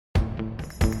I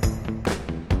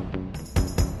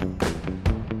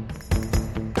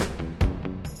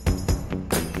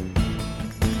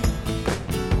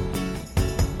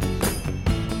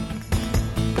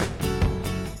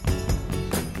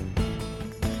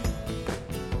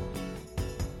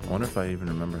wonder if I even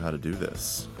remember how to do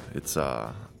this. It's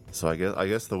so I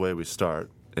guess the way we start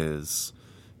is,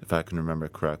 if I can remember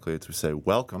correctly, it's we say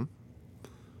welcome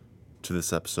to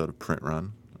this episode of Print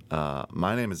Run.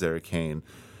 My name is Eric Kane,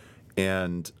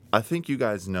 and I think you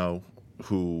guys know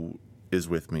who is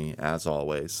with me as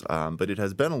always. But it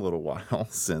has been a little while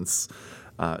since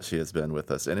she has been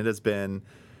with us, and it has been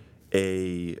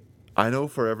I know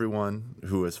for everyone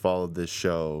who has followed this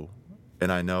show.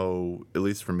 And I know, at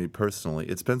least for me personally,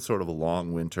 it's been sort of a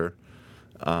long winter.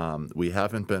 We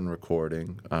haven't been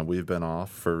recording. We've been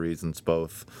off for reasons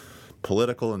both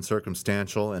political and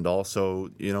circumstantial, and also,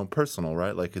 personal,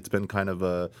 right? Like it's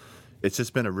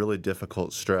just been a really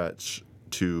difficult stretch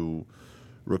to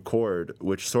record,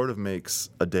 which sort of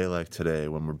makes a day like today,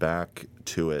 when we're back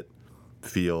to it,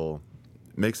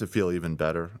 makes it feel even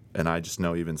better. And I just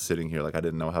know, even sitting here, like I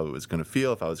didn't know how it was going to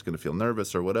feel, if I was going to feel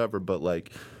nervous or whatever, but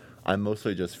like, I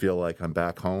mostly just feel like I'm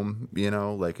back home,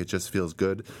 like it just feels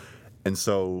good. And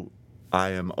so I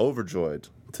am overjoyed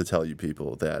to tell you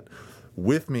people that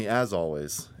with me, as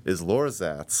always, is Laura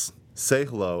Zatz. Say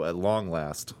hello at long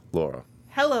last, Laura.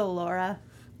 Hello, Laura.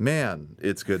 Man,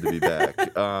 it's good to be back.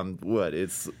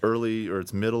 It's early, or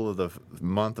it's middle of the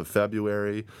month of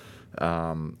February.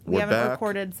 We haven't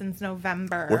recorded since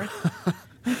November.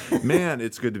 Man,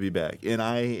 it's good to be back. And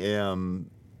I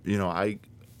am,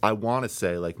 I want to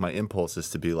say, like, my impulse is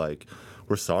to be like,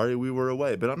 we're sorry we were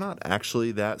away, but I'm not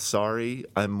actually that sorry.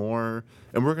 I'm more,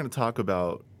 and we're going to talk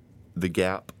about the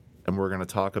gap, and we're going to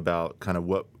talk about kind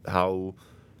of how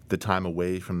the time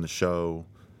away from the show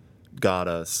got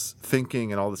us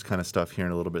thinking and all this kind of stuff here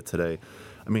in a little bit today.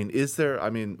 I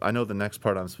know the next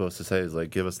part I'm supposed to say is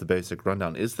like, give us the basic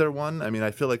rundown. Is there one?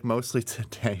 I feel like mostly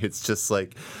today it's just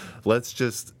like, let's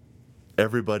just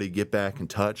everybody get back in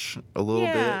touch a little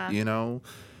bit,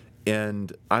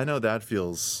 And I know that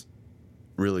feels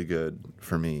really good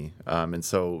for me. And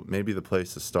so maybe the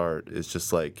place to start is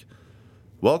just like,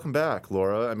 welcome back,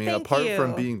 Laura. Thank apart you.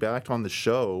 from being back on the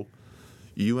show,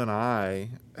 you and I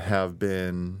have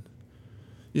been,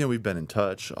 we've been in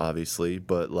touch, obviously,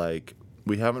 but like,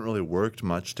 we haven't really worked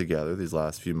much together these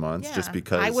last few months, just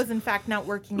because I was, in fact, not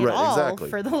working at all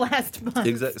for the last month.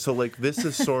 Exactly. So like, this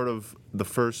is sort of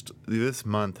this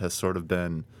month has sort of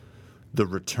been the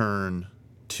return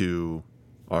to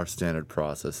our standard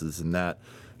processes, and that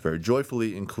very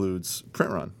joyfully includes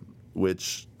Print Run,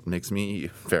 which makes me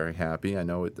very happy.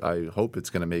 I hope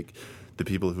it's going to make the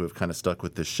people who have kind of stuck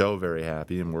with this show very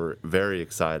happy, and we're very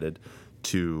excited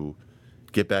to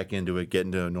get back into it, get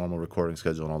into a normal recording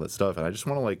schedule and all that stuff. And I just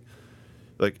want to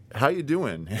like, how you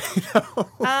doing?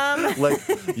 Like,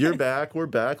 you're back, we're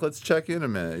back. Let's check in a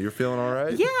minute. You're feeling all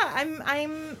right? Yeah,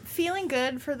 I'm feeling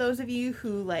good. For those of you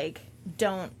who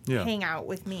don't hang out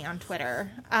with me on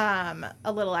Twitter,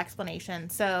 a little explanation.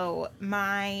 So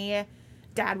my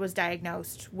dad was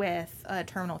diagnosed with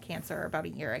terminal cancer about a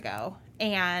year ago,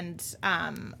 and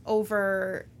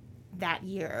over that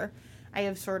year, I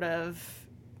have sort of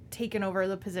taken over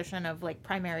the position of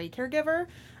primary caregiver,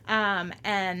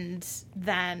 and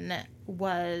then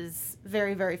was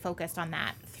very, very focused on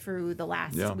that through the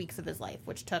last weeks of his life,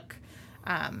 which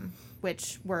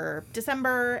were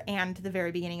December and the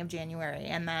very beginning of January.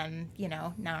 And then,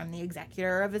 now I'm the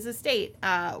executor of his estate,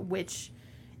 which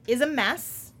is a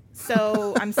mess.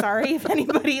 So I'm sorry if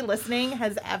anybody listening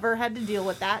has ever had to deal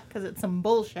with that, because it's some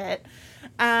bullshit.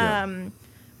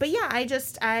 But yeah,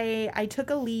 I took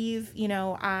a leave.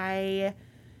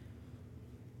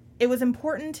 It was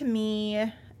important to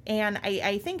me, and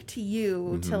I think to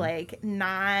you, to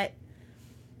not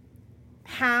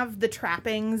have the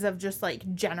trappings of just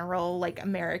general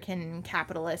American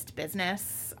capitalist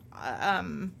business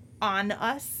on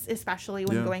us, especially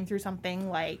when going through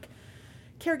something like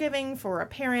caregiving for a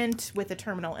parent with a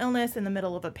terminal illness in the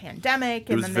middle of a pandemic,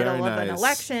 in the middle of an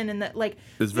election, and it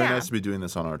was very nice to be doing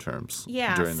this on our terms.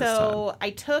 Yeah, during this time. I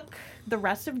took the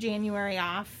rest of January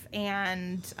off,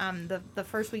 and the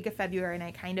first week of February, and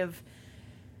I kind of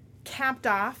capped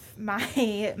off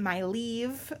my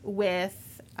leave with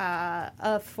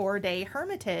a 4-day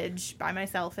hermitage by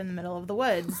myself in the middle of the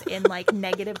woods in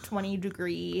negative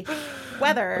 20-degree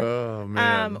weather. Oh,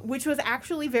 man. Which was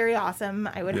actually very awesome.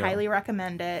 I would highly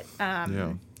recommend it.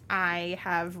 I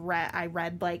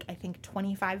read I think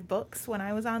 25 books when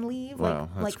I was on leave. Wow,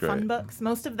 that's great. Fun books.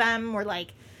 Most of them were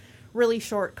really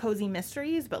short, cozy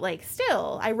mysteries, but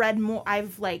still I read more.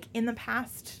 I've in the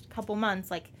past couple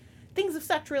months things have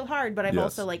sucked real hard, but I've Yes.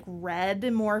 also like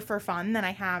read more for fun than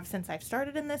I have since I've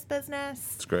started in this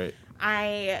business. It's great.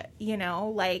 I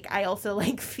also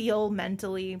like feel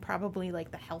mentally probably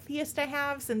like the healthiest I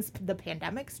have since the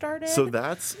pandemic started. So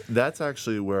that's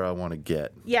actually where I want to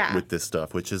get with this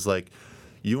stuff, which is like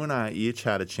you and I each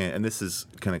had a chance, and this is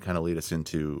going to kind of lead us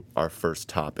into our first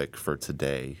topic for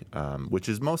today, which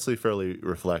is mostly fairly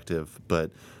reflective, but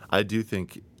I do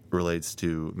think relates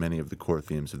to many of the core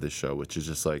themes of this show, which is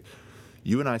just like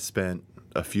you and I spent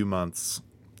a few months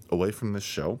away from this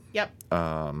show. Yep.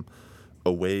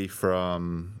 Away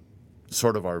from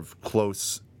sort of our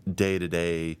close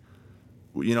day-to-day.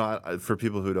 You know, for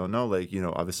people who don't know, like, you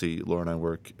know, obviously Laura and I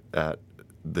work at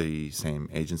the same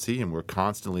agency, and we're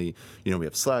constantly, you know, we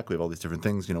have Slack, we have all these different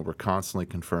things, you know, we're constantly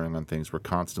conferring on things, we're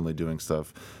constantly doing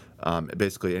stuff.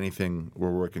 Basically anything we're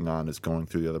working on is going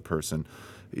through the other person,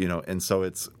 you know, and so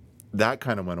it's, that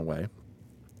kind of went away.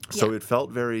 So it felt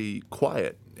very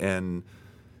quiet and,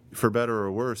 for better or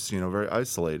worse, you know, very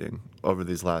isolating over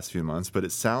these last few months. But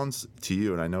it sounds to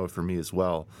you, and I know for me as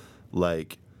well,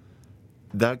 like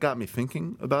that got me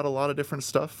thinking about a lot of different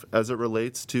stuff as it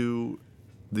relates to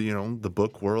the, you know, the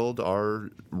book world, our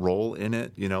role in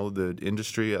it, you know, the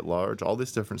industry at large, all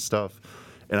this different stuff.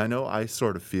 And I know I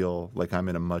sort of feel like I'm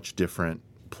in a much different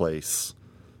place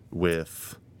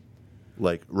with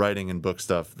like writing and book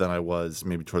stuff than I was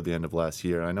maybe toward the end of last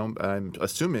year. I know, I'm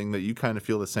assuming that you kind of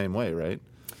feel the same way, right?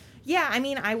 Yeah, I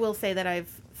mean, I will say that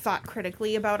I've thought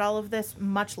critically about all of this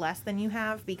much less than you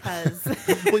have because...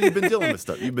 Well, you've been dealing with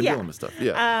stuff.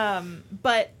 Yeah.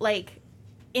 But, like,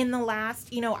 in the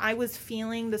last, you know, I was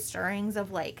feeling the stirrings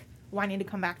of, like, wanting to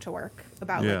come back to work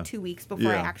about, like, 2 weeks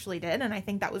before I actually did. And I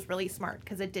think that was really smart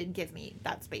because it did give me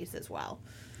that space as well.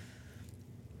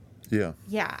 Yeah.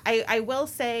 Yeah, I will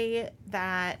say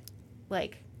that,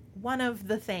 like, one of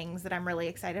the things that I'm really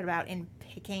excited about in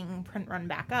picking Print Run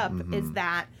back up is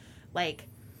that, like,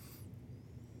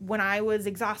 when I was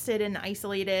exhausted and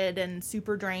isolated and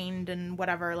super drained and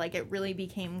whatever, like, it really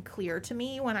became clear to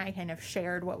me when I kind of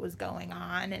shared what was going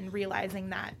on and realizing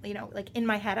that, you know, like, in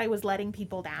my head, I was letting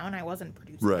people down. I wasn't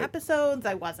producing episodes.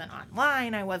 I wasn't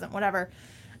online. I wasn't whatever.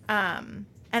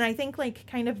 And I think, like,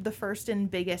 kind of the first and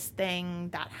biggest thing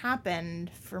that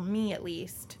happened, for me at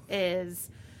least, is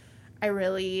I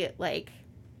really, like,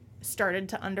 started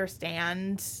to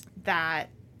understand that,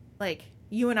 like,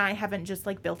 you and I haven't just,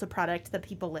 like, built a product that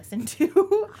people listen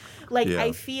to. Like,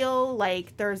 I feel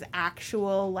like there's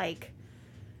actual, like,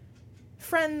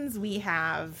 friends we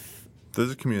have.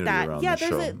 There's a community around the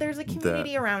show. Yeah, there's a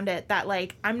community around it that,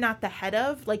 like, I'm not the head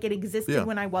of. Like, it existed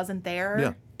when I wasn't there.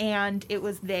 Yeah. And it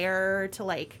was there to,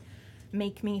 like,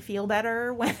 make me feel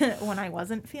better when I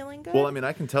wasn't feeling good. Well, I mean,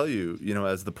 I can tell you, you know,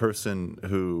 as the person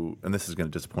who, and this is going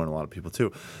to disappoint a lot of people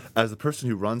too, as the person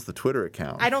who runs the Twitter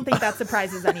account. I don't think that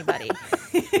surprises anybody.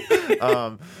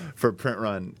 For Print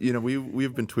Run, you know,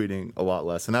 we've been tweeting a lot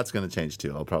less, and that's going to change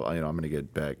too. I'll probably, you know, I'm going to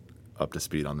get back up to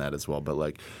speed on that as well. But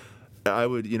like, I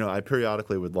would, you know, I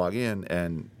periodically would log in,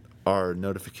 and our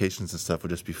notifications and stuff would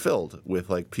just be filled with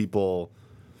like people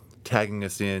tagging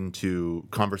us into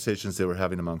conversations they were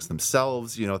having amongst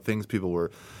themselves, you know, things people were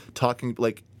talking,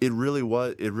 like it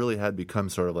really had become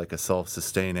sort of like a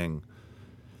self-sustaining,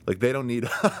 like they don't need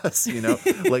us, you know,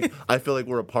 like I feel like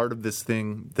we're a part of this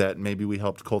thing that maybe we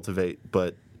helped cultivate,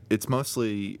 but it's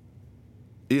mostly,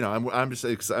 you know, I'm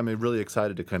really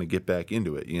excited to kind of get back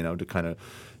into it, you know, to kind of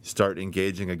start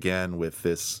engaging again with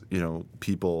this, you know,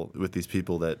 with these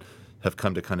people that have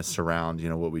come to kind of surround, you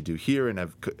know, what we do here, and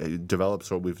have developed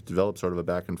sort of a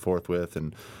back and forth with,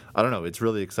 and I don't know, it's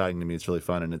really exciting to me. It's really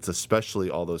fun, and it's especially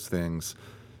all those things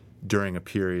during a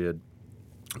period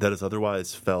that has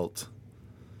otherwise felt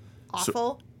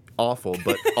awful,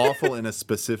 but awful in a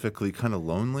specifically kind of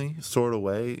lonely sort of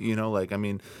way, you know, like, I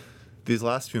mean, these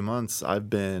last few months I've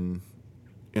been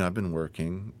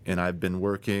working, and I've been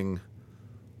working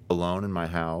alone in my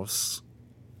house,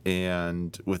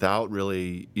 and without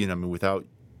really, you know, I mean, without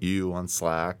you on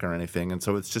Slack or anything. And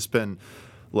so it's just been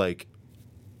like,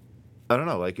 I don't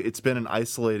know, like it's been an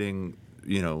isolating,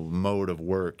 you know, mode of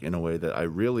work in a way that I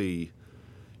really,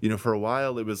 you know, for a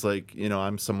while it was like, you know,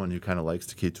 I'm someone who kind of likes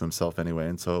to keep to himself anyway.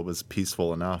 And so it was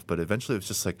peaceful enough. But eventually it was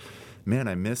just like, man,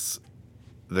 I miss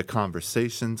the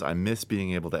conversations. I miss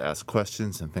being able to ask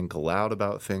questions and think aloud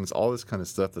about things, all this kind of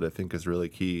stuff that I think is really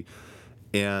key.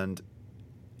 And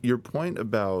your point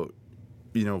about,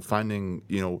 you know, finding,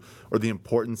 you know, or the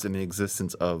importance and the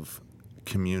existence of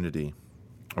community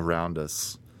around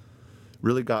us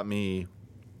really got me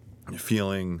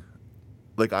feeling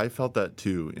like I felt that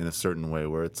too in a certain way,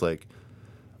 where it's like,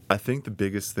 I think the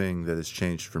biggest thing that has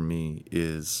changed for me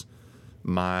is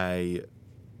my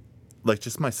like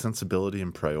just my sensibility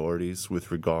and priorities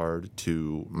with regard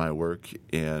to my work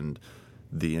and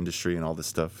the industry and all this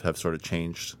stuff have sort of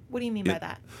changed. What do you mean by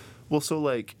that? Well, so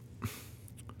like,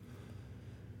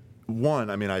 one,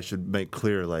 I mean, I should make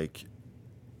clear, like,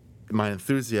 my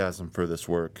enthusiasm for this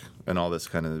work and all this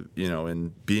kind of,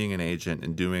 and being an agent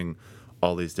and doing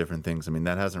all these different things, I mean,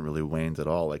 that hasn't really waned at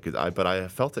all. Like, but I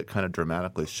felt it kind of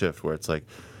dramatically shift where it's like,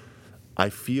 I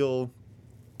feel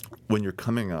when you're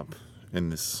coming up in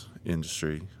this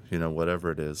industry,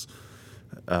 whatever it is,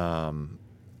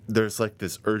 there's like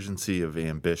this urgency of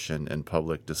ambition and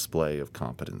public display of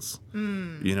competence.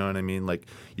 You know what I mean? Like,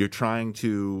 you're trying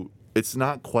to, it's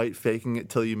not quite faking it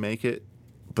till you make it,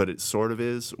 but it sort of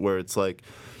is, where it's like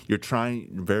you're trying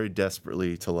very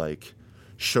desperately to like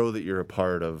show that you're a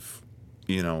part of,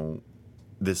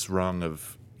 this rung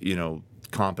of,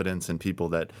 competence and people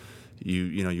that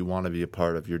you want to be a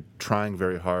part of. You're trying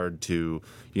very hard to,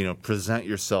 present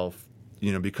yourself,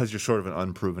 because you're sort of an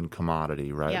unproven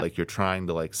commodity, right? Yep. Like, you're trying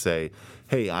to like say,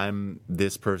 hey, I'm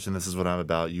this person, this is what I'm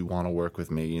about, you want to work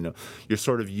with me, You're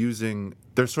sort of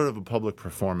there's sort of a public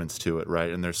performance to it,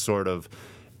 right? And there's sort of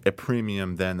a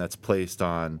premium then that's placed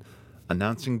on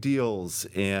announcing deals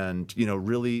and,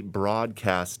 really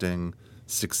broadcasting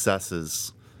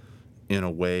successes in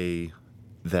a way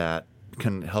that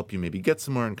can help you maybe get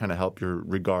somewhere and kind of help your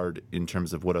regard in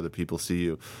terms of what other people see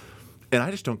you. And I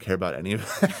just don't care about any of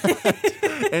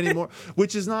that anymore,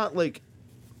 which is not like,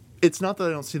 it's not that I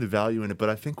don't see the value in it, but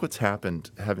I think what's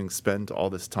happened, having spent all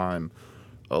this time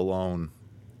alone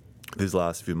these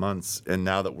last few months, and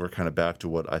now that we're kind of back to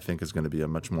what I think is going to be a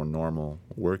much more normal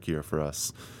work year for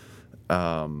us,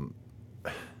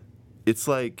 it's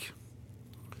like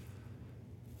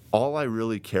all I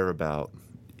really care about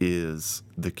is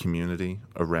the community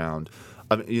around.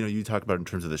 I mean, you talk about it in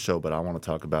terms of the show, but I want to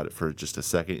talk about it for just a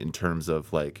second in terms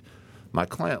of like my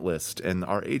client list and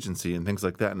our agency and things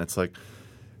like that. And it's like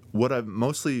what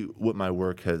my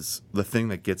work has, the thing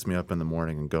that gets me up in the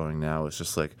morning and going now is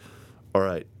just like, all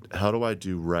right, how do I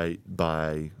do right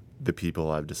by the people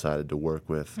I've decided to work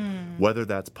with, whether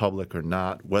that's public or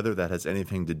not, whether that has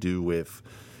anything to do with,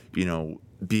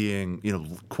 being,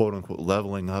 quote unquote,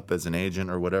 leveling up as an agent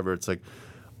or whatever. It's like,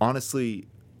 honestly,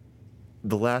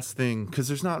 the last thing, because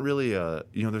there's not really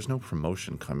there's no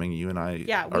promotion coming. You and I,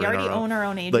 we already own our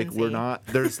own agency. Like,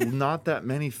 there's not that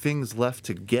many things left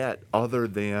to get other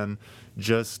than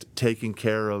just taking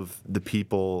care of the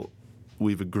people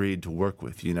we've agreed to work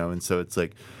with, and so it's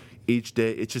like each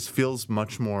day it just feels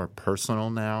much more personal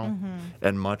now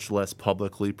and much less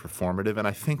publicly performative. And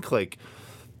I think like,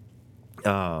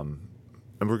 and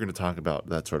we're going to talk about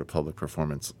that sort of public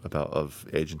performance of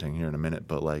agenting here in a minute,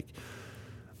 but like,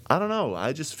 I don't know.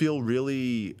 I just feel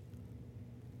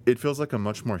it feels like a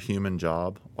much more human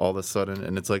job all of a sudden.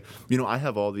 And it's like, I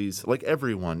have all these, like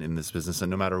everyone in this business,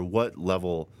 and no matter what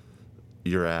level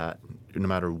you're at, no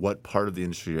matter what part of the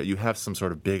industry you're at, you have some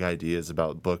sort of big ideas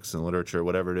about books and literature,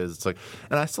 whatever it is. It's like,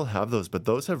 and I still have those, but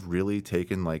those have really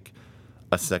taken like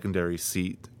a secondary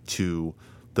seat to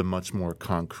the much more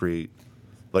concrete,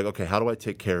 like, okay, how do I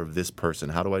take care of this person?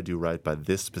 How do I do right by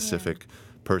this specific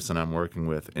person I'm working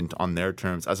with and on their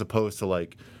terms, as opposed to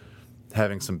like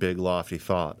having some big lofty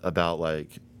thought about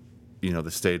like,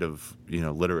 the state of,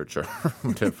 literature,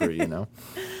 whatever,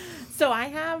 So I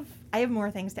have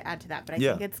more things to add to that, but I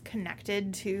think it's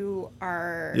connected to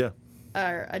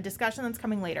a discussion that's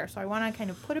coming later. So I want to kind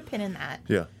of put a pin in that.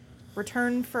 Yeah.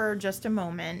 Return for just a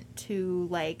moment to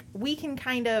like, we can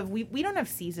kind of, we don't have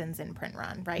seasons in Print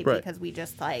Run, right? Because we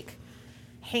just like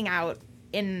hang out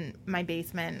in my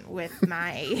basement with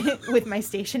my with my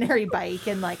stationary bike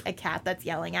and like a cat that's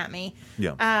yelling at me.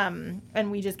 Yeah. And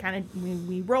we just kind of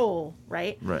we roll,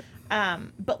 right? Right.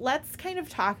 But let's kind of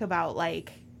talk about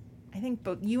like, I think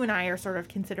both you and I are sort of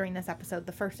considering this episode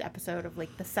the first episode of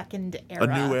like the second era. A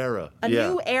new era.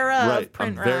 New era of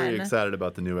Print Run. I'm very excited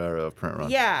about the new era of Print Run.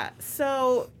 Yeah.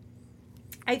 So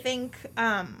I think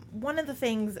one of the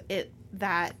things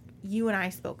that you and I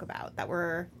spoke about that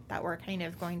we're kind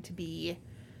of going to be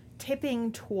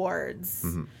tipping towards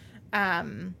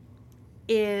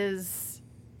is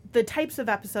the types of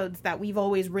episodes that we've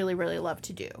always really, really loved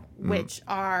to do, which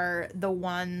are the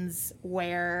ones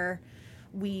where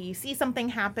we see something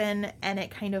happen and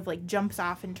it kind of like jumps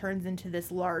off and turns into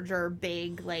this larger,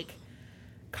 big, like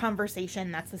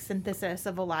conversation that's the synthesis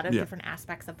of a lot of different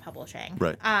aspects of publishing.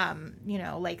 Right.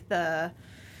 Like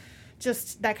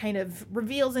just that kind of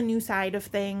reveals a new side of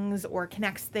things or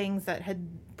connects things that had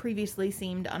previously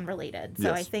seemed unrelated.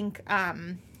 So I think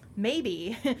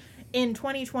maybe in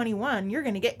 2021, you're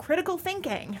going to get critical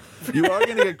thinking. You are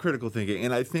going to get critical thinking.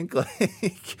 And I think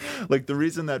like the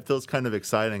reason that feels kind of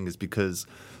exciting is because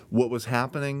what was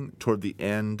happening toward the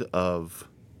end of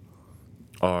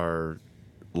our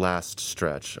last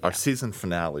stretch, our season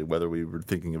finale, whether we were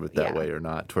thinking of it that way or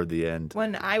not, toward the end.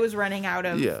 When I was running out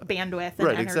of bandwidth and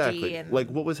energy. Exactly. And, like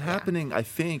what was happening, I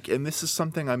think, and this is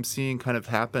something I'm seeing kind of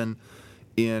happen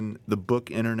in the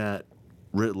book internet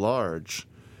writ large,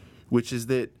 which is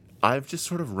that I've just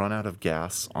sort of run out of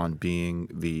gas on being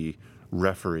the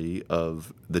referee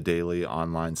of the daily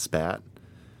online spat.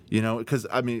 You know, because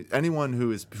I mean, anyone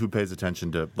who pays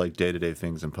attention to like day-to-day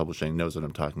things in publishing knows what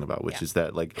I'm talking about, which is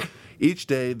that like each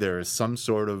day there is some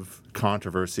sort of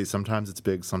controversy. Sometimes it's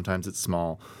big, sometimes it's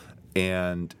small,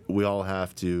 and we all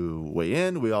have to weigh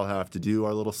in. We all have to do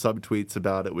our little subtweets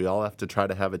about it. We all have to try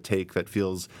to have a take that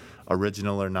feels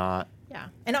original or not. Yeah,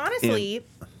 and honestly,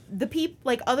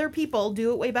 other people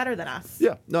do it way better than us.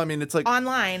 Yeah, no, I mean it's like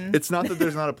online. It's not that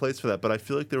there's not a place for that, but I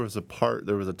feel like there was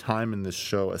a time in this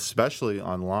show, especially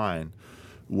online,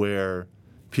 where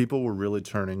people were really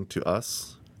turning to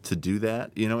us to do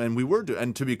that, you know, and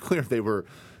and to be clear, they were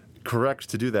correct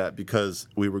to do that because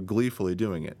we were gleefully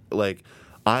doing it. Like,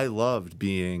 I loved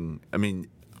being. I mean,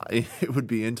 it would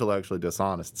be intellectually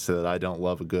dishonest to say that I don't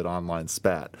love a good online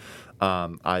spat.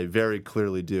 I very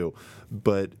clearly do,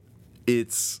 but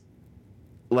it's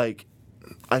like,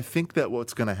 I think that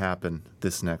what's going to happen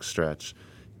this next stretch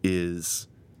is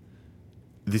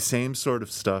the same sort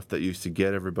of stuff that used to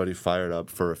get everybody fired up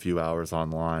for a few hours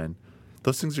online.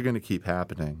 Those things are going to keep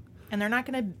happening. And they're not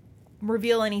going to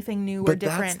reveal anything new or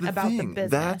different about the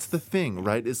business. That's the thing,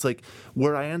 right? It's like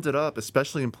where I ended up,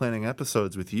 especially in planning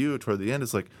episodes with you toward the end,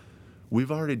 is like,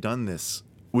 we've already done this.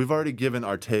 We've already given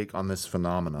our take on this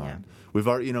phenomenon. Yeah. We've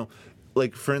already, you know,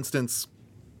 like, for instance,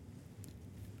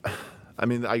 I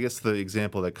mean, I guess the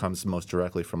example that comes most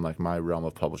directly from like my realm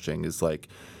of publishing is like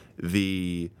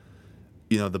the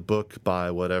book by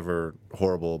whatever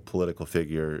horrible political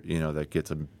figure, you know, that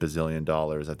gets $1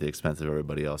 bazillion at the expense of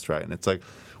everybody else, right? And it's like,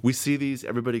 we see these,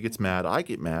 everybody gets mad. I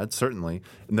get mad, certainly,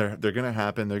 and they're going to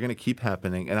happen. They're going to keep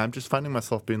happening, and I'm just finding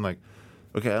myself being like,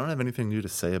 okay, I don't have anything new to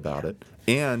say about it,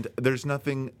 and there's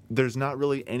not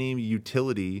really any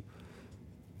utility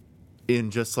in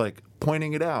just like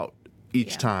pointing it out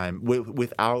each time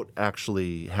without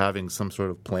actually having some sort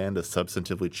of plan to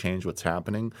substantively change what's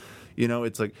happening. You know,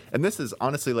 it's like, and this is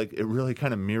honestly like, it really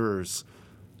kind of mirrors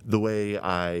the way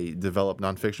I develop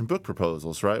nonfiction book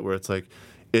proposals, right? Where it's like,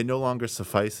 it no longer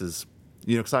suffices,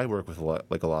 you know, because I work with a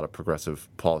lot of progressive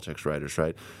politics writers,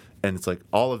 right? And it's like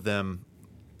all of them,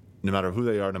 no matter who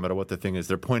they are, no matter what the thing is,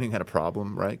 they're pointing at a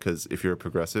problem, right? Because if you're a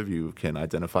progressive, you can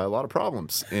identify a lot of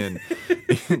problems in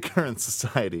current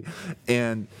society.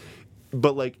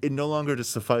 But like, it no longer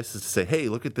just suffices to say, hey,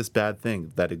 look at this bad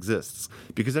thing that exists,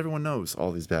 because everyone knows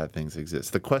all these bad things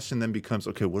exist. The question then becomes,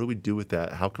 okay, what do we do with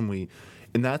that? How can we?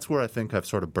 And that's where I think I've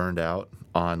sort of burned out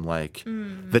on like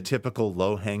the typical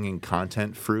low-hanging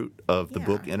content fruit of the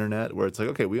book internet, where it's like,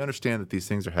 okay, we understand that these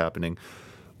things are happening.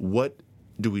 What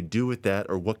do we do with that,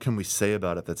 or what can we say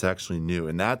about it that's actually new?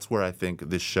 And that's where I think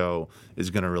this show is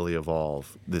going to really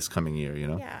evolve this coming year, you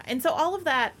know? Yeah, and so all of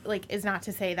that like is not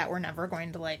to say that we're never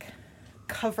going to like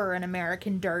cover an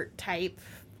American Dirt type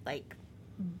like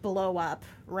blow up,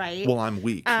 right? Well, I'm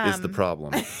weak is the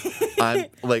problem. I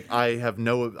have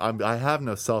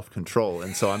no self-control,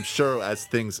 and so I'm sure as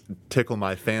things tickle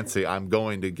my fancy, I'm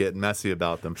going to get messy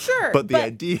about them. Sure, but the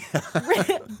idea,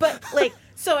 but like,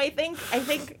 so I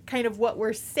think kind of what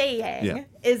we're saying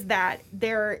is that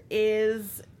there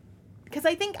is, because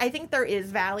I think there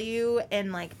is value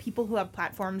in like people who have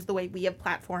platforms the way we have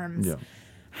platforms. Yeah.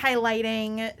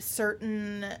 Highlighting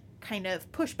certain kind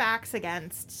of pushbacks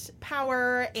against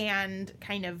power and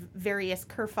kind of various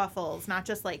kerfuffles, not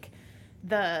just like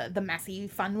the messy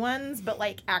fun ones, but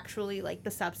like actually like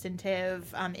the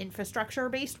substantive infrastructure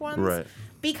based ones. Right.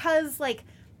 Because like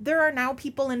there are now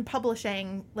people in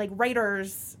publishing, like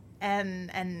writers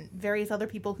and various other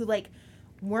people who like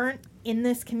weren't in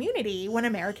this community when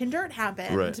American Dirt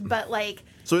happened. Right. But like,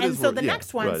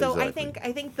 next one. Right, so exactly.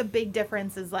 I think the big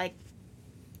difference is like,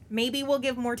 maybe we'll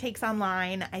give more takes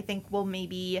online. I think we'll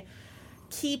maybe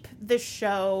keep the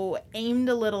show aimed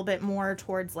a little bit more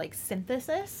towards like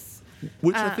synthesis.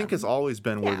 Which I think has always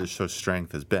been where the show's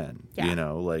strength has been. Yeah. You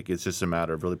know, like it's just a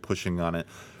matter of really pushing on it.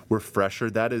 We're fresher.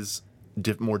 That is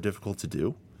more difficult to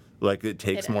do. Like it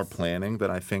takes more planning than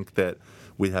I think that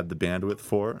we had the bandwidth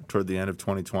for toward the end of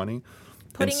 2020.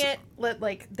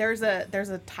 There's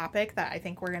a topic that I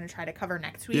think we're going to try to cover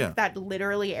next week that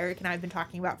literally Eric and I have been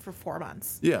talking about for 4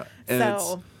 months. Yeah.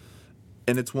 And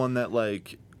it's one that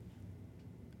like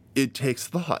it takes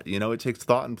thought, it takes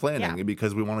thought and planning Yeah.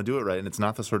 because we want to do it right. And it's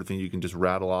not the sort of thing you can just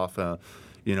rattle off, an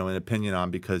opinion on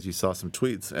because you saw some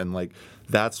tweets. And like,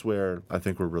 that's where I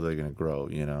think we're really going to grow,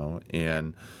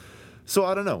 and so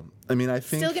I don't know. I mean, I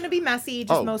think Still going to be messy,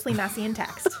 just mostly messy in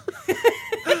text.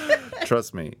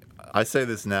 trust me, I say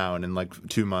this now, and in like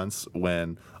 2 months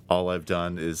when all I've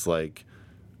done is like,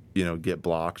 get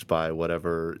blocked by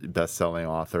whatever best-selling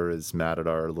author is mad at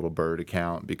our little bird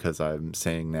account because I'm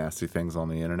saying nasty things on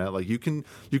the internet. Like you can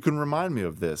remind me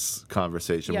of this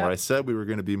conversation where I said we were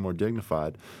going to be more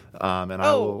dignified. And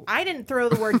I didn't throw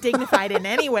the word dignified in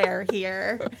anywhere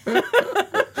here.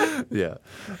 Yeah.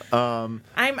 I'm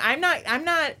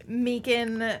not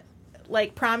making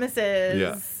like promises.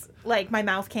 Yeah. Like my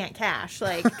mouth can't cash.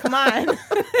 Like, come on.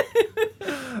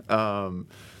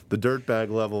 The dirtbag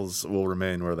levels will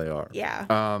remain where they are.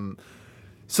 Yeah.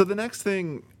 So the next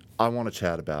thing I want to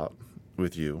chat about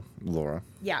with you, Laura,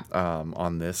 Yeah.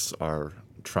 on this, our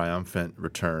triumphant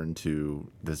return to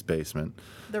this basement.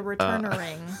 The returner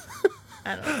ring.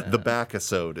 I don't know. The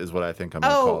back-isode is what I think I'm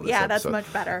going to call this episode. That's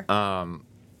much better.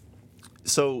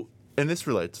 So, and this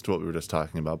relates to what we were just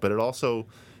talking about, but it also,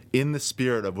 in the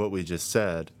spirit of what we just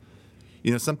said,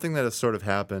 something that has sort of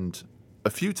happened a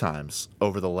few times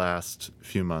over the last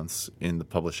few months in the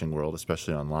publishing world,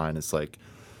 especially online, is like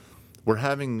we're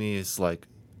having these like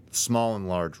small and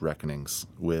large reckonings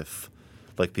with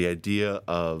like the idea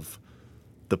of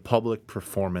the public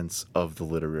performance of the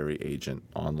literary agent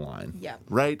online. Yep.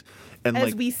 Right? And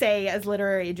as we say as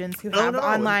literary agents who have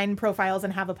online profiles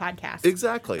and have a podcast.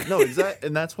 Exactly. No, exactly.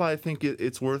 And that's why I think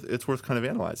it's worth kind of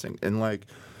analyzing. And like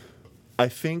I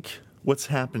think what's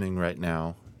happening right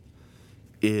now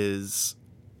is,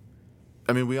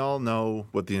 I mean, we all know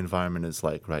what the environment is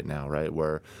like right now, right?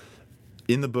 Where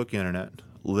in the book internet,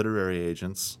 literary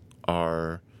agents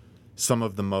are some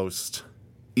of the most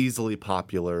easily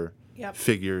popular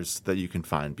figures that you can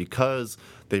find because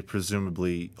they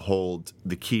presumably hold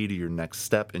the key to your next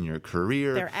step in your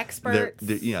career. They're experts.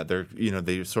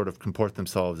 They sort of comport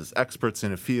themselves as experts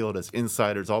in a field, as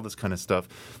insiders, all this kind of stuff.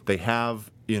 They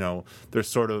have, they're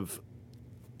sort of,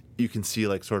 you can see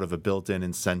like sort of a built-in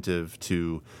incentive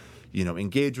to,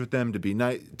 engage with them, to be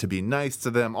nice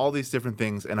to them, all these different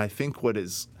things. And I think what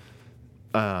is,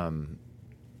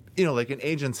 like, and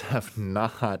agents have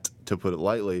not, to put it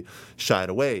lightly, shied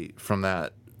away from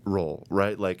that role,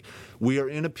 right? Like, we are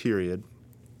in a period,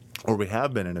 or we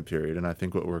have been in a period, and I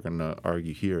think what we're going to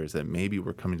argue here is that maybe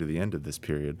we're coming to the end of this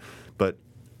period, but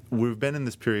we've been in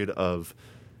this period of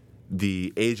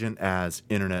the agent as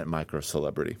internet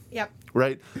micro-celebrity. Yep.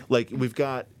 Right? Like, we've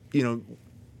got,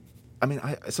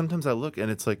 sometimes I look and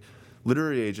it's like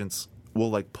literary agents will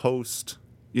like post,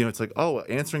 it's like,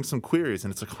 answering some queries,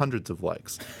 and it's like hundreds of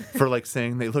likes for like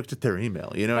saying they looked at their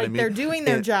email. You know what I mean? They're doing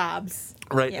their jobs.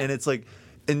 Right. Yeah. And it's like,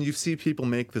 and you see people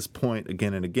make this point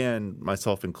again and again,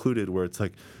 myself included, where it's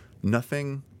like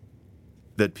nothing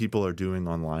that people are doing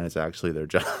online is actually their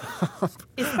job.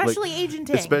 Especially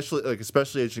agenting.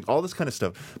 Especially agenting, all this kind of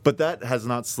stuff. But that has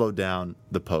not slowed down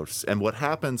the posts. And what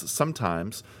happens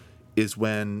sometimes is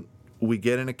when we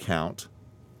get an account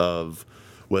of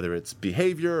whether it's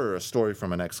behavior or a story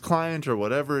from an ex-client or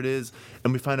whatever it is,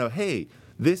 and we find out, hey,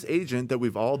 this agent that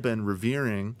we've all been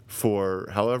revering for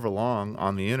however long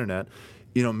on the internet,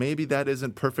 maybe that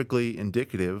isn't perfectly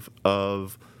indicative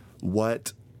of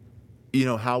what,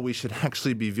 how we should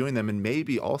actually be viewing them. And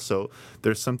maybe also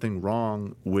there's something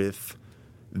wrong with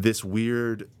this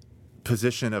weird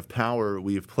position of power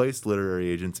we've placed literary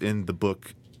agents in the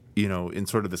book, in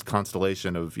sort of this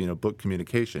constellation of, book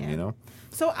communication,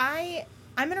 So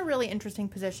I'm in a really interesting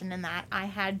position in that I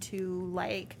had to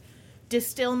like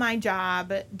distill my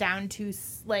job down to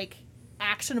like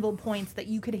actionable points that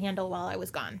you could handle while I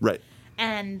was gone. Right.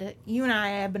 And you and I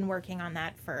have been working on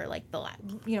that for like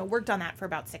worked on that for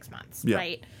about 6 months. Yeah.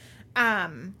 Right.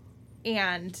 And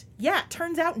it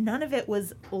turns out none of it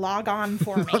was log on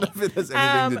for me. None of it has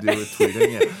anything to do with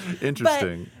tweeting. Yeah.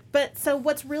 Interesting. But so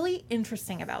what's really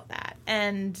interesting about that,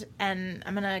 and I'm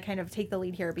going to kind of take the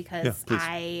lead here because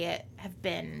I have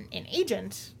been an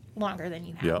agent longer than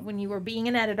you have. Yep. When you were being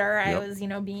an editor, I was,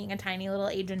 being a tiny little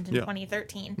agent in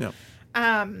 2013. Yep.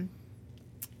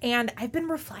 And I've been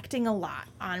reflecting a lot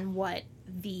on what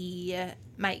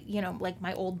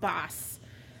my old boss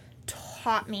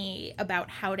taught me about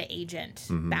how to agent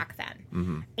back then.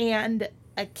 Mm-hmm. And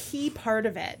a key part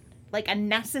of it, like a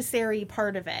necessary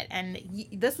part of it, and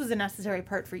this was a necessary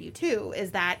part for you too,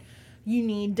 is that you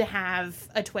need to have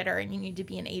a Twitter and you need to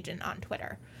be an agent on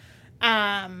Twitter.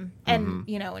 And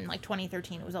you know, in like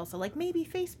 2013, it was also like maybe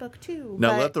Facebook too.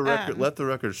 Now but, let the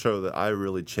record show that I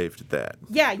really chafed at that.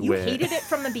 Yeah, you hated it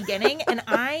from the beginning, and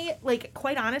I like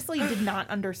quite honestly did not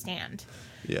understand.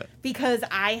 Yeah. Because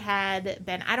I had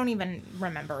been, I don't even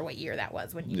remember what year that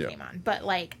was when you came on, but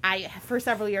like I for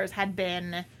several years had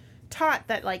been taught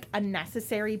that like a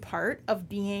necessary part of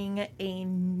being a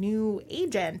new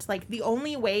agent, like the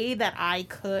only way that I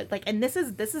could like, and this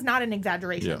is not an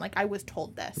exaggeration, like I was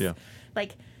told this,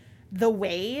 like the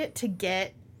way to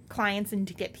get clients and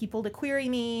to get people to query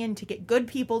me and to get good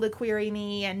people to query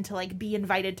me and to like be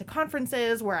invited to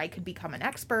conferences where I could become an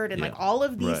expert and like all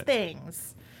of these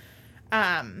things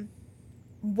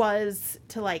was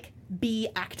to like be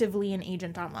actively an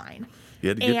agent online. You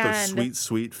had to get those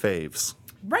sweet faves.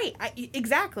 Right,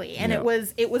 exactly. And it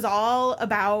was all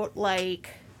about like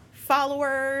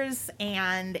followers,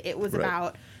 and it was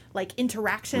about like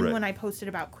interaction when I posted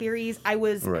about queries. I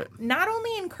was not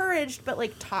only encouraged but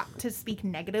like taught to speak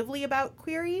negatively about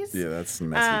queries. Yeah, that's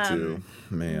messy too.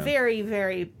 Man. Very,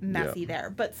 very messy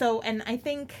there. But so, and I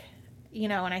think, you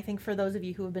know, and I think for those of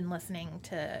you who have been listening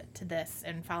to this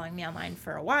and following me online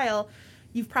for a while,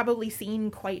 you've probably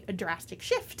seen quite a drastic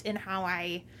shift in how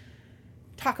I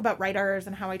talk about writers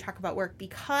and how I talk about work,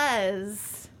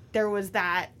 because there was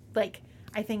that, like,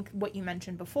 I think what you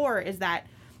mentioned before is that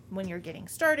when you're getting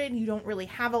started, you don't really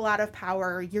have a lot of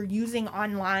power. You're using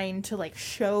online to like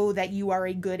show that you are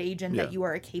a good agent, that you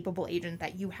are a capable agent,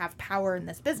 that you have power in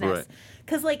this business.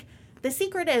 Because like the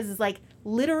secret is like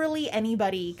literally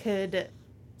anybody could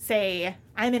say,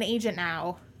 I'm an agent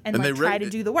now, and like try to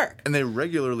do the work. And they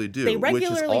regularly do. Which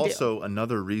is also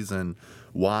another reason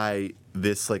why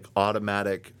this like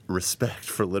automatic respect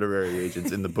for literary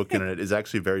agents in the book internet is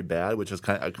actually very bad, which is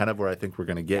kind of where I think we're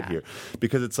going to get here.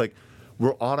 Because it's like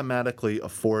we're automatically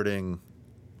affording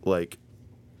like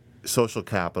social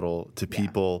capital to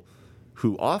people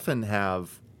who often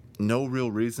have no real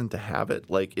reason to have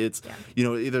it. Like it's, you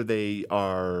know, either they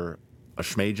are a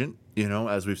schmagent, you know,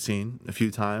 as we've seen a few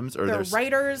times, or they're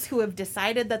writers who have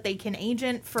decided that they can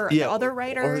agent for other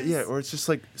writers. Or it's just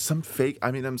like some fake, I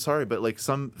mean, I'm sorry, but like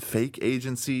some fake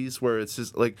agencies where it's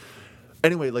just like,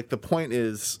 anyway, like the point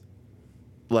is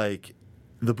like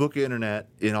the book internet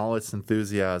in all its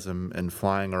enthusiasm and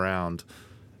flying around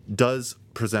does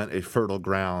present a fertile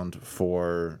ground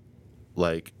for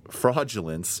like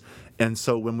fraudulence. And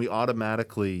so when we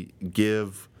automatically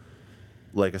give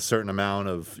like a certain amount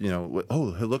of, you know,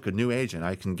 oh, look, a new agent,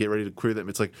 I can get ready to query them.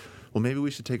 It's like, well, maybe we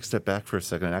should take a step back for a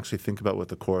second and actually think about what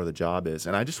the core of the job is.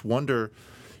 And I just wonder,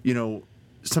 you know,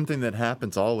 something that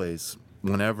happens always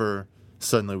whenever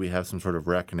suddenly we have some sort of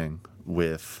reckoning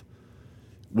with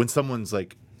when someone's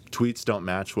like tweets don't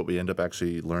match what we end up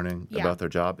actually learning about their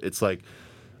job. It's like,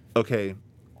 okay,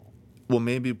 well,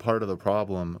 maybe part of the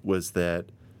problem was that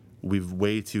we've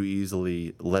way too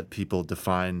easily let people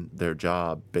define their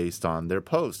job based on their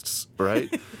posts,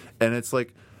 right? And it's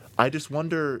like, I just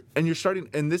wonder, and you're starting,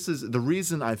 and this is the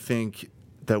reason I think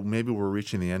that maybe we're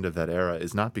reaching the end of that era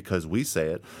is not because we say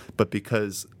it, but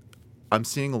because I'm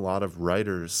seeing a lot of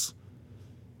writers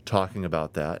talking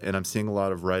about that, and I'm seeing a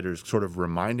lot of writers sort of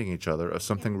reminding each other of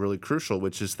something really crucial,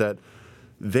 which is that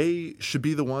they should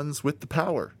be the ones with the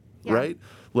power, right?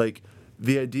 Like,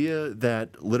 the idea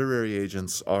that literary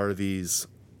agents are these,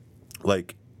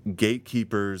 like,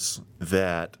 gatekeepers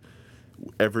that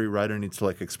every writer needs to,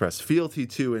 like, express fealty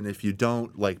to, and if you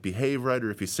don't, like, behave right,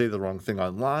 or if you say the wrong thing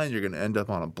online, you're going to end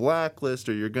up on a blacklist,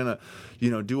 or you're going to,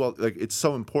 you know, do all, like, it's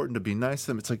so important to be nice to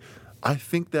them. It's like, I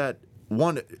think that,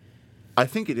 I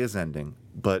think it is ending,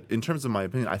 but in terms of my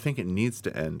opinion, I think it needs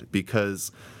to end,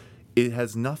 because it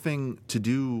has nothing to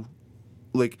do,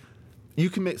 like, you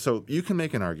can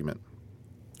make an argument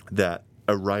that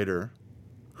a writer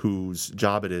whose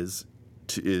job it is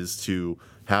to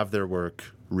have their work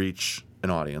reach an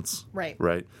audience,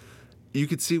 right? You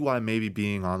could see why maybe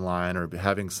being online or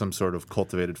having some sort of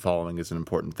cultivated following is an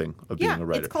important thing of being a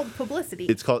writer. It's called publicity.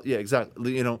 It's called,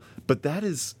 exactly. You know, but that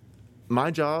is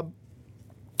my job.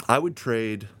 I would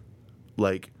trade,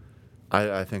 like,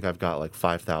 I think I've got like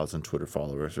 5,000 Twitter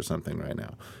followers or something right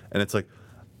now, and it's like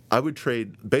I would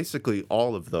trade basically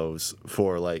all of those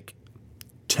for like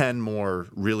 10 more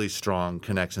really strong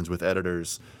connections with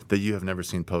editors that you have never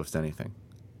seen post anything.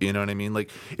 You know what I mean? Like,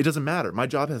 it doesn't matter. My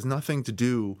job has nothing to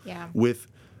do with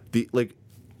the, like,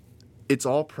 it's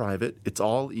all private. It's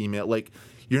all email. Like,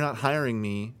 you're not hiring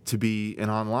me to be an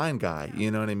online guy.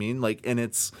 You know what I mean? Like, and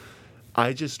it's,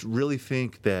 I just really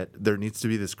think that there needs to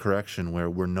be this correction where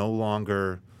we're no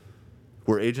longer,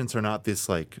 where agents are not this,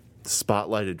 like,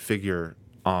 spotlighted figure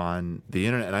on the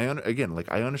internet. And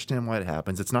I understand why it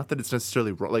happens. It's not that it's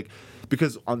necessarily wrong, like,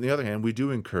 because on the other hand, we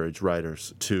do encourage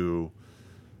writers to,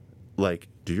 like,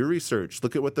 do your research,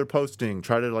 look at what they're posting,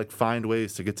 try to, like, find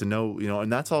ways to get to know,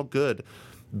 and that's all good.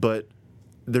 But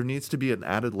there needs to be an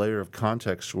added layer of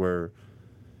context where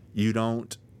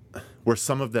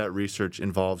some of that research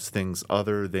involves things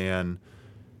other than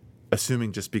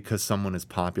assuming just because someone is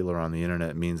popular on the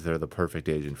internet means they're the perfect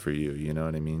agent for you. You know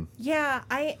what I mean? Yeah,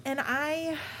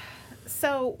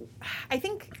 so I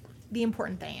think the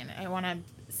important thing, and I want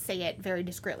to say it very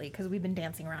discreetly because we've been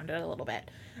dancing around it a little bit,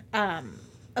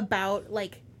 about,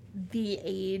 like, the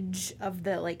age of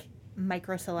the, like,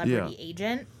 micro celebrity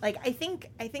agent. Like, I think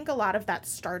a lot of that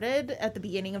started at the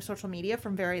beginning of social media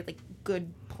from very, like,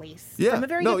 good place. Yeah. From a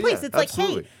very good place. It's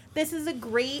absolutely. like, hey, this is a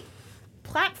great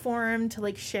platform to,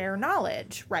 like, share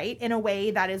knowledge, right? In a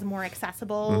way that is more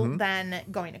accessible than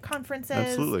going to conferences.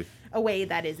 Absolutely. A way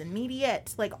that is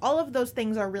immediate. Like, all of those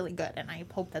things are really good, and I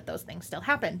hope that those things still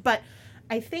happen. But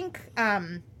I think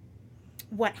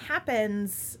what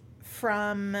happens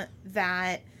from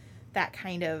that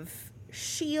kind of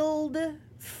shield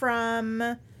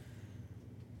from,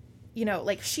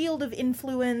 like, shield of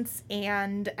influence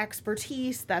and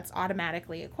expertise that's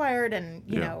automatically acquired and,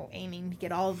 aiming to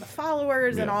get all of the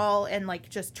followers and all, and, like,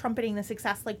 just trumpeting the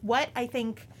success. Like, what I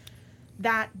think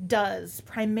that does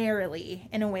primarily,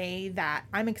 in a way that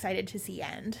I'm excited to see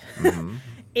end,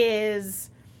 is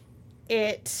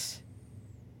it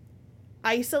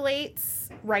isolates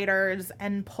writers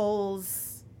and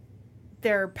pulls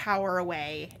their power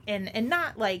away, and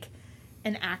not, like,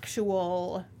 an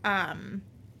actual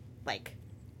like,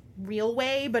 real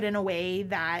way, but in a way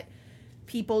that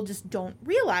people just don't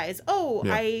realize,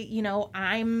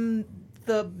 I'm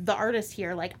the artist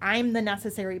here, like, I'm the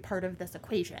necessary part of this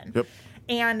equation. Yep.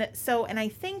 And I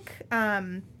think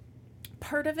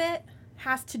part of it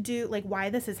has to do, like, why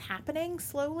this is happening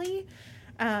slowly,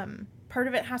 part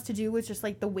of it has to do with just,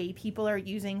 like, the way people are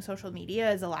using social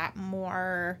media is a lot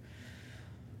more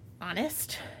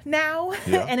honest now.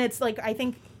 And it's, like, I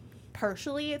think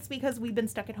partially it's because we've been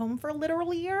stuck at home for a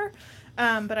literal year,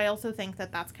 but I also think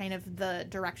that that's kind of the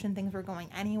direction things were going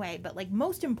anyway. But, like,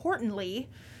 most importantly,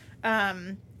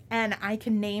 and I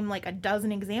can name, like, a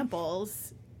dozen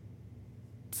examples,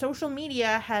 social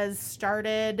media has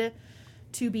started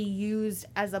to be used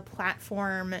as a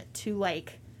platform to,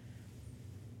 like,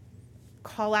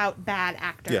 call out bad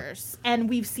actors. And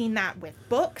we've seen that with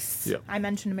books. I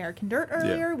mentioned American Dirt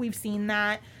earlier. We've seen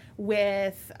that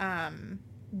with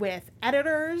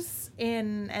editors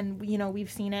and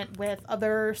we've seen it with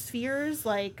other spheres,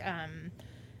 like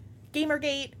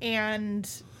Gamergate and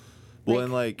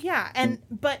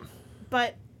but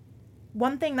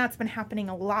one thing that's been happening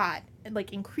a lot,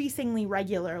 like, increasingly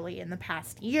regularly in the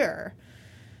past year,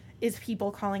 is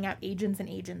people calling out agents and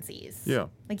agencies.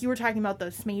 Like, you were talking about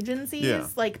those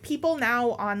smagencies. Like, people now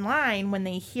online, when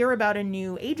they hear about a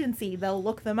new agency, they'll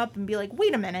look them up and be like,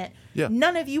 wait a minute,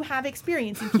 none of you have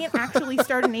experience. You can't actually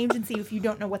start an agency if you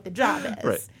don't know what the job is.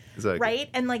 Right. Exactly. Right?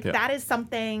 And, like, that is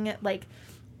something, like,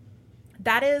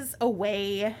 that is a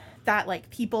way that, like,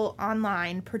 people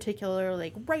online, particularly,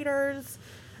 like, writers,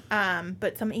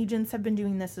 but some agents have been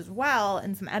doing this as well,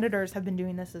 and some editors have been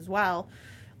doing this as well.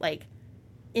 Like,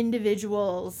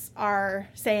 individuals are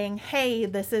saying, hey,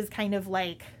 this is kind of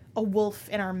like a wolf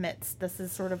in our midst. This is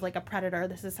sort of like a predator.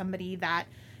 This is somebody that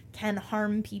can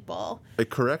harm people. A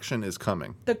correction is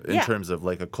coming in terms of,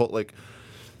 like, a cult, like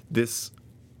this,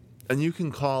 and you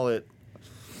can call it,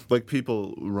 like,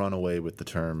 people run away with the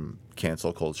term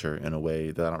cancel culture in a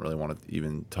way that I don't really want to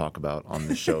even talk about on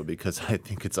the show because I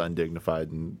think it's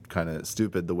undignified and kind of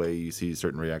stupid the way you see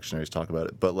certain reactionaries talk about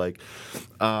it. But, like,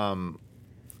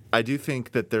 I do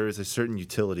think that there is a certain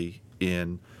utility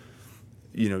in,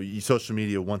 social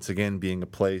media once again being a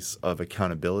place of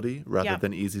accountability rather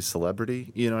than easy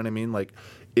celebrity. You know what I mean? Like,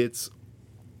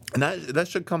 and that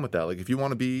should come with that. Like, if you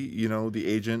want to be, the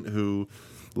agent who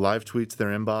live tweets their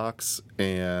inbox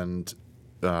and,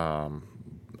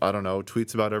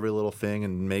 tweets about every little thing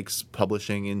and makes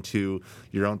publishing into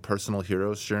your own personal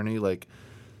hero's journey, like,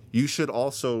 you should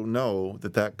also know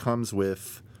that comes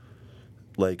with,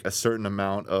 like, a certain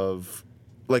amount of,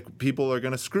 like, people are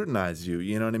going to scrutinize you,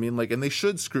 you know what I mean? Like, and they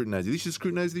should scrutinize you. They should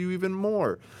scrutinize you even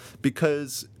more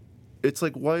because it's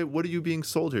like, what are you being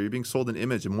sold here? You're being sold an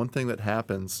image. And one thing that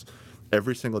happens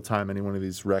every single time any one of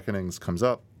these reckonings comes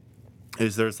up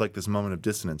is there's, like, this moment of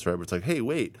dissonance, right? Where it's like, hey,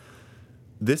 wait,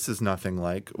 this is nothing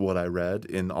like what I read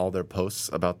in all their posts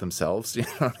about themselves. You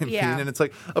know what I mean? And it's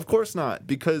like, of course not,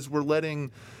 because we're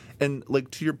letting, and,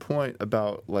 like, to your point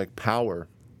about, like, power,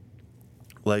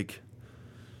 like,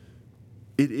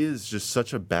 it is just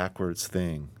such a backwards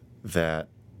thing that,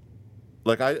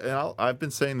 like, I've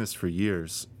been saying this for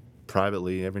years,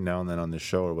 privately, every now and then on this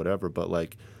show or whatever, but,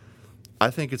 like, I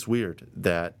think it's weird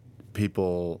that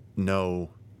people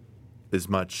know as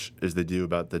much as they do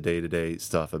about the day-to-day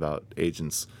stuff about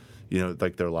agents, you know,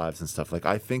 like their lives and stuff. Like,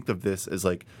 I think of this as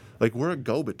like we're a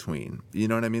go-between, you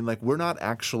know what I mean? Like, we're not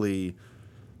actually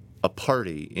a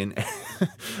party in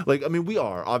like, I mean, we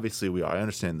are, obviously we are. I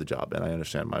understand the job and I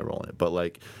understand my role in it, but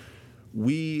like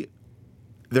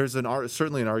there's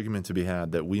certainly an argument to be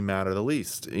had that we matter the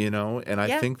least, you know? And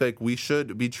I think like we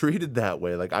should be treated that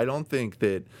way. Like, I don't think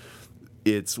that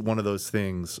it's one of those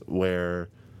things where,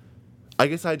 I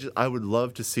guess I would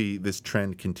love to see this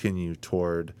trend continue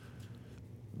toward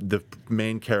the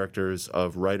main characters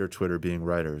of writer Twitter being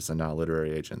writers and not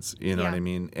literary agents. You know what I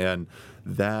mean? And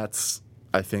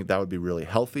I think that would be really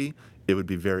healthy. It would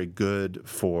be very good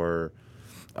for,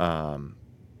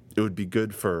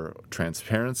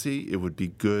 transparency. It would be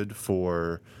good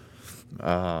for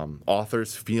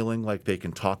authors feeling like they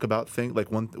can talk about things.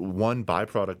 Like one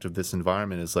byproduct of this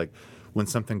environment is like, when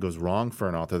something goes wrong for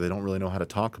an author, they don't really know how to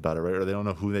talk about it, right? Or they don't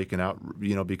know who they can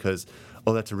because,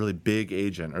 oh, that's a really big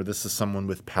agent, or this is someone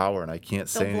with power, and I can't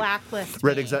say anything. Blacklist.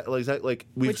 Right, exactly. Like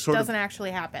which doesn't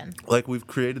actually happen. Like, we've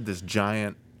created this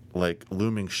giant, like,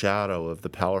 looming shadow of the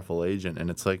powerful agent, and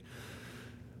it's like,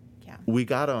 we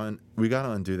gotta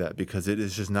undo that, because it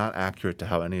is just not accurate to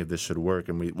how any of this should work.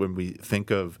 And when we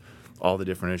think of all the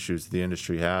different issues the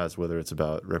industry has, whether it's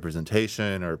about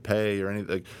representation or pay or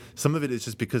anything, like, some of it is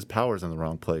just because power's in the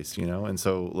wrong place, you know? And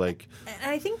so, like,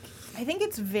 I think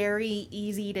it's very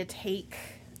easy to take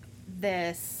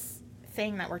this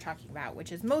thing that we're talking about,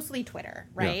 which is mostly Twitter,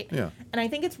 right? Yeah. And I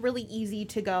think it's really easy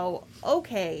to go,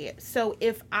 okay, so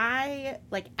if I,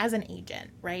 like, as an agent,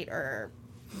 right, or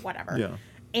whatever,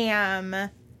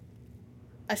 am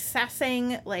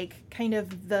assessing, like, kind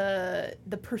of the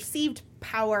perceived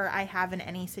power I have in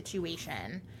any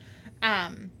situation,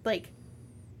 like,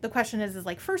 the question is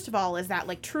like, first of all, is that,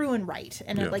 like, true and right,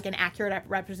 and like an accurate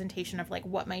representation of, like,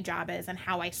 what my job is and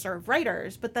how I serve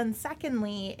writers? But then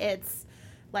secondly, it's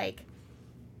like,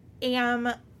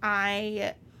 am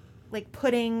I, like,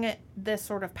 putting this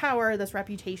sort of power, this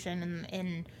reputation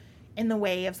in the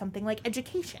way of something like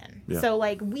education? So,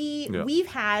 like, we've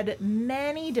had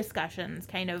many discussions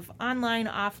kind of online,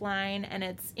 offline, and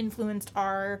it's influenced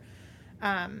our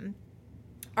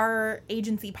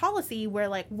agency policy, where,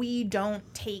 like, we don't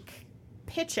take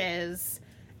pitches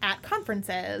at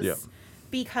conferences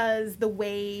because the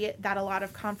way that a lot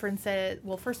of conferences,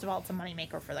 well, first of all, it's a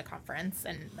moneymaker for the conference,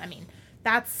 and I mean,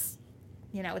 that's,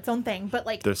 you know, its own thing, but,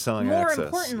 like, they're selling more access.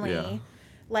 Importantly,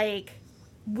 like,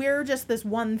 we're just this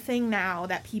one thing now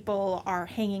that people are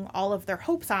hanging all of their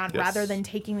hopes on, rather than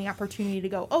taking the opportunity to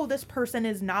go, oh, this person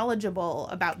is knowledgeable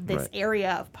about this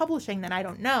area of publishing that I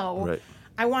don't know. Right.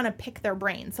 I want to pick their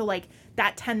brain. So, like,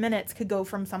 that 10 minutes could go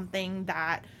from something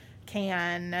that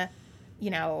can, you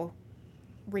know,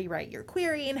 rewrite your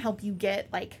query and help you get,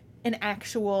 like, an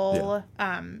actual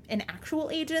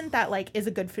agent that, like, is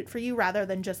a good fit for you, rather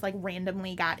than just, like,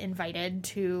 randomly got invited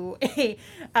to a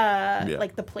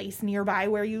like, the place nearby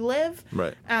where you live.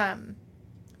 Right.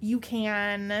 You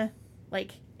can,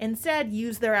 like, instead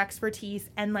use their expertise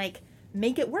and, like,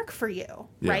 make it work for you,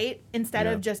 right? Instead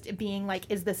of just it being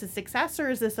like, is this a success or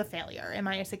is this a failure? Am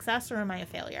I a success or am I a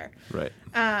failure? Right.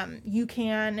 You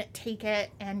can take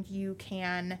it and you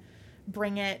can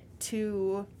bring it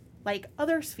to, like,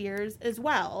 other spheres as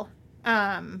well.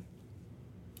 And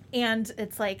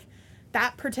it's like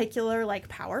that particular, like,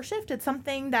 power shift, it's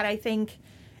something that I think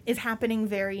is happening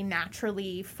very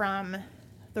naturally from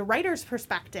the writer's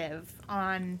perspective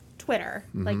on Twitter.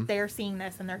 Mm-hmm. Like, they're seeing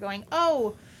this and they're going,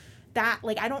 oh, that,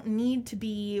 like, I don't need to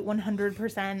be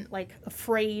 100%, like,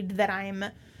 afraid that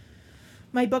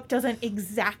my book doesn't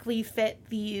exactly fit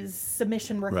these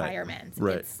submission requirements.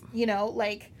 Right. It's, you know,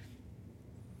 like,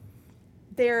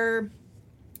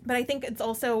 but I think it's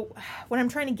also, what I'm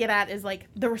trying to get at is, like,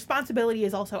 the responsibility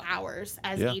is also ours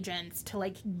as agents to,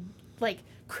 like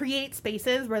create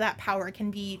spaces where that power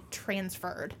can be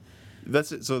transferred.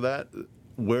 That's it. So that,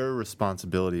 where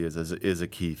responsibility is a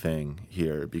key thing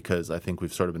here, because I think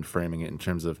we've sort of been framing it in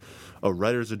terms of, oh,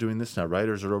 writers are doing this now,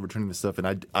 writers are overturning this stuff,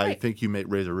 and I think you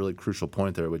raise a really crucial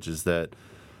point there, which is that,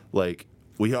 like,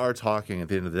 we are talking at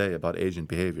the end of the day about agent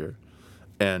behavior,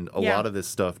 and a lot of this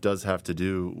stuff does have to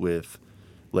do with,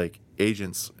 like,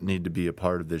 agents need to be a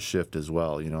part of this shift as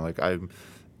well. You know, like,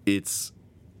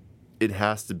 it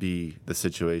has to be the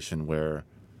situation where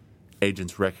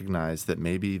agents recognize that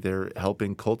maybe they're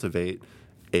helping cultivate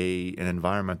an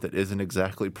environment that isn't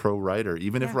exactly pro-writer,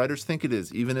 even if writers think it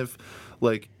is, even if,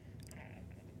 like,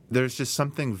 there's just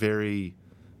something very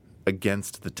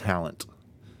against the talent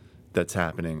that's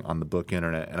happening on the book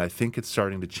internet, and I think it's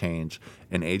starting to change.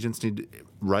 And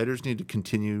writers need to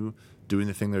continue doing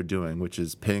the thing they're doing, which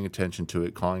is paying attention to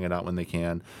it, calling it out when they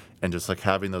can, and just like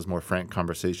having those more frank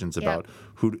conversations about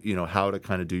how to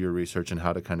kind of do your research and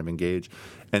how to kind of engage.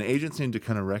 And agents need to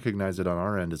kind of recognize it on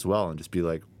our end as well, and just be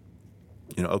like,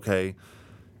 okay,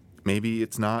 maybe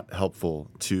it's not helpful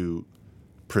to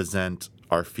present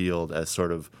our field as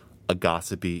sort of a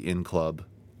gossipy in club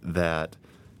that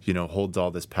holds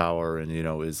all this power and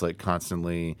is like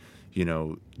constantly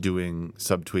doing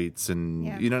subtweets and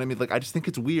you know what I mean. Like, I just think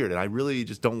it's weird, and I really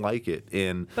just don't like it.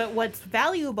 But what's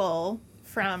valuable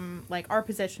from like our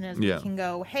position is we can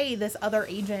go, hey, this other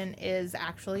agent is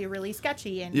actually really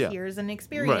sketchy, and here's an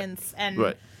experience,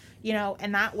 and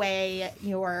and that way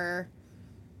you're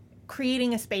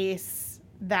creating a space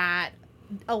that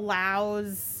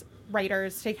allows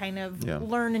writers to kind of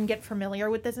learn and get familiar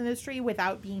with this industry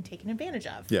without being taken advantage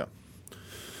of. Yeah.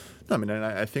 No, I mean,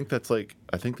 I think that's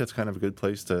kind of a good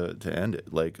place to end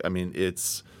it. Like, I mean,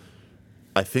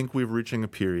 I think we're reaching a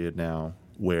period now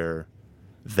where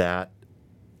the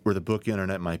book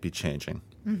internet might be changing.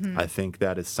 Mm-hmm. I think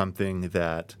that is something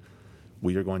that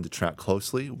we are going to track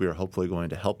closely. We are hopefully going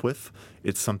to help with.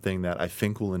 It's something that I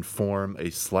think will inform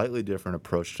a slightly different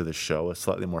approach to the show, a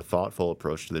slightly more thoughtful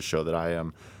approach to the show that I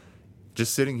am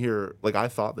just sitting here. Like, I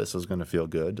thought this was going to feel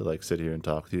good to like sit here and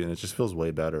talk to you, and it just feels way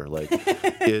better. Like,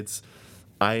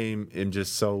 I am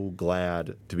just so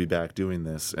glad to be back doing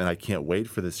this, and I can't wait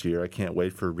for this year. I can't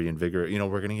wait for Reinvigorate.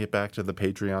 We're going to get back to the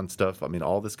Patreon stuff. I mean,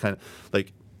 all this kind of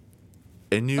like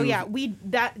a new. Oh yeah,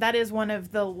 that is one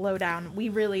of the lowdown. We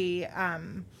really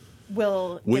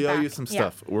will. We owe you some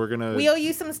stuff. We owe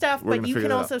you some stuff, but you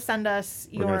can also send us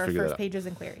your first pages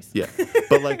and queries. Yeah,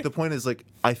 but like the point is, like,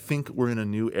 I think we're in a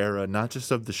new era, not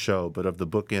just of the show, but of the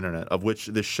book internet, of which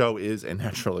this show is a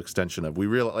natural extension of. We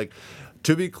realize, like,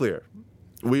 to be clear,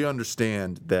 we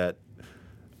understand that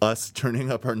us turning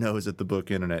up our nose at the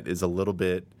book internet is a little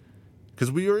bit,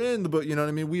 because we are in the book, you know what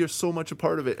I mean? We are so much a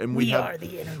part of it, and we are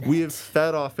the internet. We have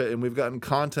fed off it, and we've gotten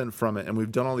content from it, and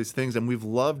we've done all these things, and we've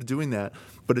loved doing that.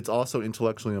 But it's also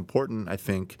intellectually important, I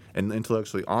think, and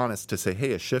intellectually honest to say,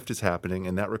 hey, a shift is happening,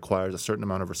 and that requires a certain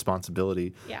amount of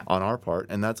responsibility on our part,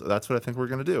 and that's what I think we're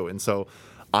going to do. And so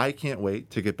I can't wait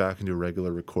to get back into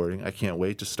regular recording. I can't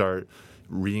wait to start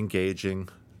re-engaging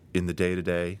in the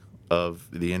day-to-day of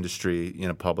the industry in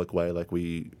a public way like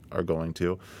we are going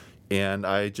to. And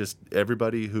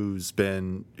everybody who's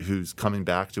coming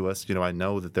back to us, I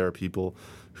know that there are people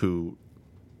who,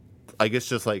 I guess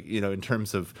just like, in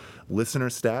terms of listener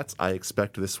stats, I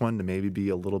expect this one to maybe be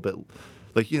a little bit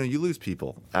like, you lose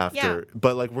people after,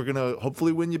 but like, we're going to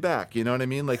hopefully win you back, you know what I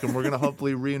mean? Like, and we're going to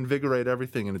hopefully reinvigorate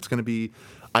everything. And it's going to be,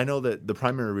 I know that the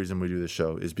primary reason we do this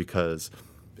show is because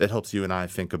it helps you and I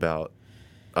think about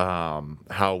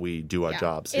how we do our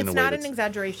jobs. It's not an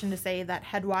exaggeration to say that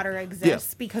Headwater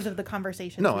exists because of the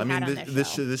conversations we had on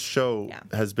this show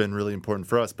has been really important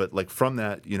for us, but like from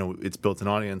that, it's built an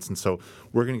audience, and so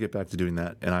we're going to get back to doing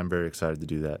that, and I'm very excited to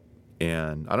do that.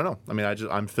 And I don't know. I mean,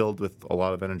 I'm filled with a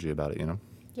lot of energy about it,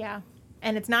 Yeah.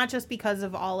 And it's not just because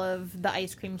of all of the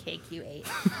ice cream cake you ate.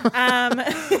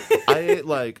 I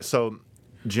ate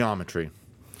geometry.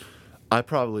 I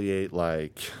probably ate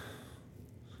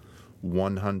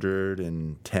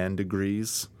 110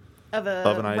 degrees of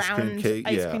an ice cream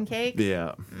cake.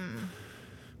 Yeah.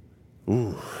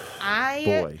 Ooh.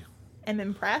 I am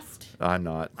impressed. I'm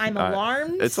not. I'm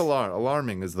alarmed. It's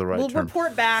alarming is the right term. We'll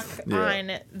report back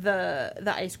on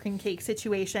the ice cream cake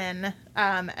situation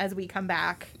as we come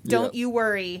back. Don't you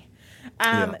worry.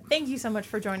 Thank you so much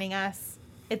for joining us.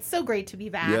 It's so great to be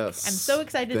back. Yes. I'm so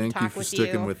excited to talk with you. Thank you for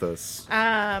sticking with us.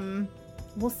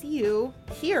 We'll see you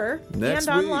here next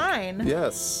and week. online.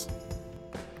 Yes.